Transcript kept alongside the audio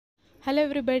Hello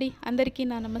everybody, అందరికీ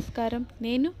నా నమస్కారం.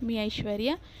 నేను మీ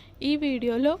ఐశ్వర్య. ఈ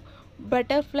వీడియోలో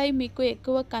బటర్ఫ్లై మీకు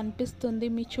ఎక్కువ కనిపిస్తుంది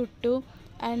మీ చుట్టూ,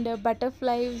 అండ్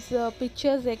బటర్ఫ్లైస్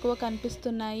పిక్చర్స్ ఎక్కువ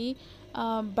కనిపిస్తున్నాయి.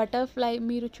 బటర్ఫ్లై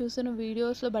మీరు చూసిన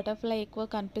వీడియోస్లో బటర్ఫ్లై ఎక్కువ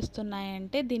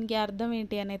కనిపిస్తున్నాయంటే దీనికి అర్థం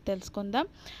ఏంటి అనేది తెలుసుకుందాం.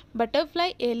 బటర్ఫ్లై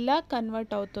ఎలా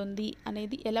కన్వర్ట్ అవుతుంది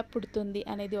అనేది, ఎలా పుడుతుంది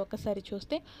అనేది ఒకసారి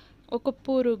చూస్తే, ఒక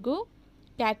పురుగు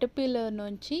క్యాటర్పిల్లర్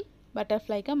నుంచి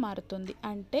బటర్ఫ్లైగా మారుతుంది.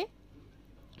 అంటే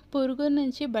పురుగు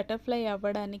నుంచి బటర్ఫ్లై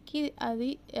అవ్వడానికి అది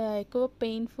ఎక్కువ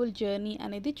పెయిన్ఫుల్ జర్నీ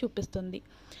అనేది చూపిస్తుంది.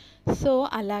 సో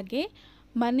అలాగే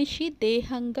మనిషి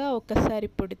దేహంగా ఒకసారి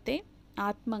పుడితే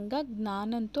ఆత్మంగా,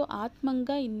 జ్ఞానంతో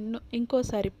ఆత్మంగా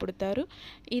ఇంకోసారి పుడతారు.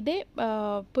 ఇదే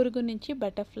పురుగు నుంచి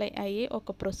బటర్ఫ్లై అయ్యే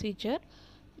ఒక ప్రొసీజర్.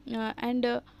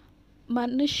 అండ్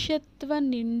మనుష్యత్వ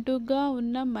నిండుగా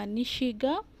ఉన్న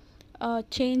మనిషిగా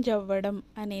చేంజ్ అవ్వడం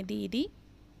అనేది ఇది.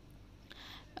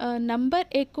 నంబర్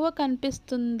ఎక్కువ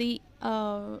కనిపిస్తుంది.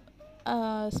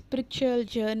 స్పిరిచువల్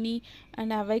జర్నీ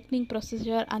అండ్ అవైక్నింగ్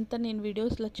ప్రొసీజర్ అంతా నేను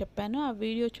వీడియోస్లో చెప్పాను. ఆ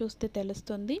వీడియో చూస్తే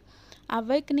తెలుస్తుంది.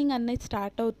 అవైక్నింగ్ అనేది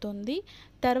స్టార్ట్ అవుతుంది.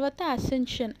 తర్వాత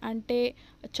అసెన్షన్ అంటే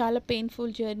చాలా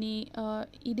పెయిన్ఫుల్ జర్నీ,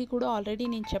 ఇది కూడా ఆల్రెడీ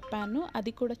నేను చెప్పాను,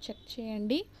 అది కూడా చెక్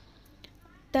చేయండి.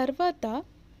 తర్వాత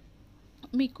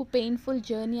మీకు పెయిన్ఫుల్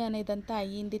జర్నీ అనేదంతా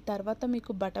అయ్యింది, తర్వాత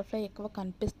మీకు బటర్ఫ్లై ఎక్కువ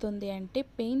కనిపిస్తుంది అంటే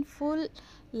పెయిన్ఫుల్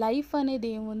లైఫ్ అనేది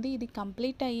ఏముంది, ఇది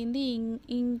కంప్లీట్ అయ్యింది.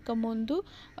 ఇంక ముందు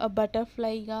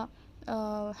బటర్ఫ్లైగా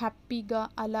హ్యాపీగా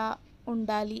అలా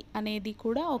ఉండాలి అనేది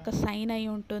కూడా ఒక సైన్ అయి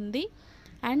ఉంటుంది.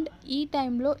 అండ్ ఈ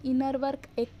టైంలో ఇన్నర్ వర్క్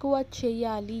ఎక్కువ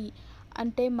చేయాలి.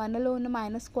 అంటే మనలో ఉన్న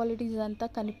మైనస్ క్వాలిటీస్ అంతా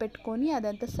కనిపెట్టుకొని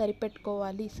అదంతా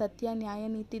సరిపెట్టుకోవాలి. సత్య, న్యాయ,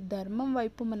 నీతి, ధర్మం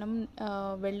వైపు మనం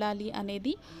వెళ్ళాలి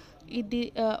అనేది ఇది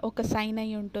ఒక సైన్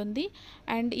అయి ఉంటుంది.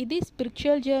 అండ్ ఇది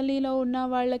స్పిరిచువల్ జర్నీలో ఉన్న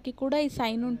వాళ్ళకి కూడా ఈ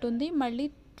సైన్ ఉంటుంది. మళ్ళీ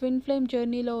ట్విన్ ఫ్లేమ్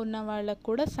జర్నీలో ఉన్న వాళ్ళకి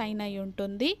కూడా సైన్ అయి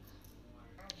ఉంటుంది.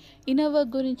 ఇన్నర్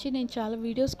వర్క్ గురించి నేను చాలా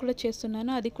వీడియోస్ కూడా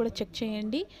చేస్తున్నాను, అది కూడా చెక్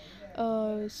చేయండి.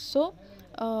 సో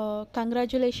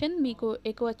కంగ్రాచ్యులేషన్, మీకు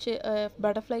ఎక్కువ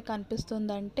బటర్ఫ్లై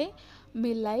కనిపిస్తుందంటే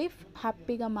మీ లైఫ్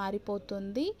హ్యాపీగా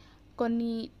మారిపోతుంది.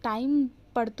 కొన్ని టైం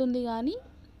పడుతుంది కానీ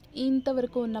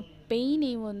ఇంతవరకు ఉన్న పెయిన్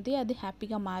ఏముంది అది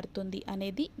హ్యాపీగా మారుతుంది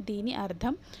అనేది దీని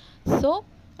అర్థం. సో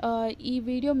ఈ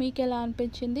వీడియో మీకు ఎలా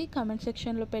అనిపించింది కామెంట్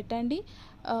సెక్షన్లో పెట్టండి.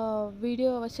 వీడియో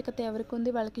ఆవశ్యకత ఎవరికి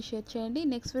ఉంది వాళ్ళకి షేర్ చేయండి.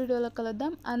 నెక్స్ట్ వీడియోలో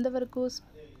కలుద్దాం. అంతవరకు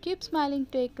keep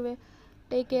smiling, take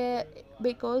care,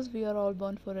 because we are all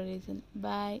born for a reason.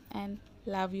 Bye and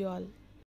love you all.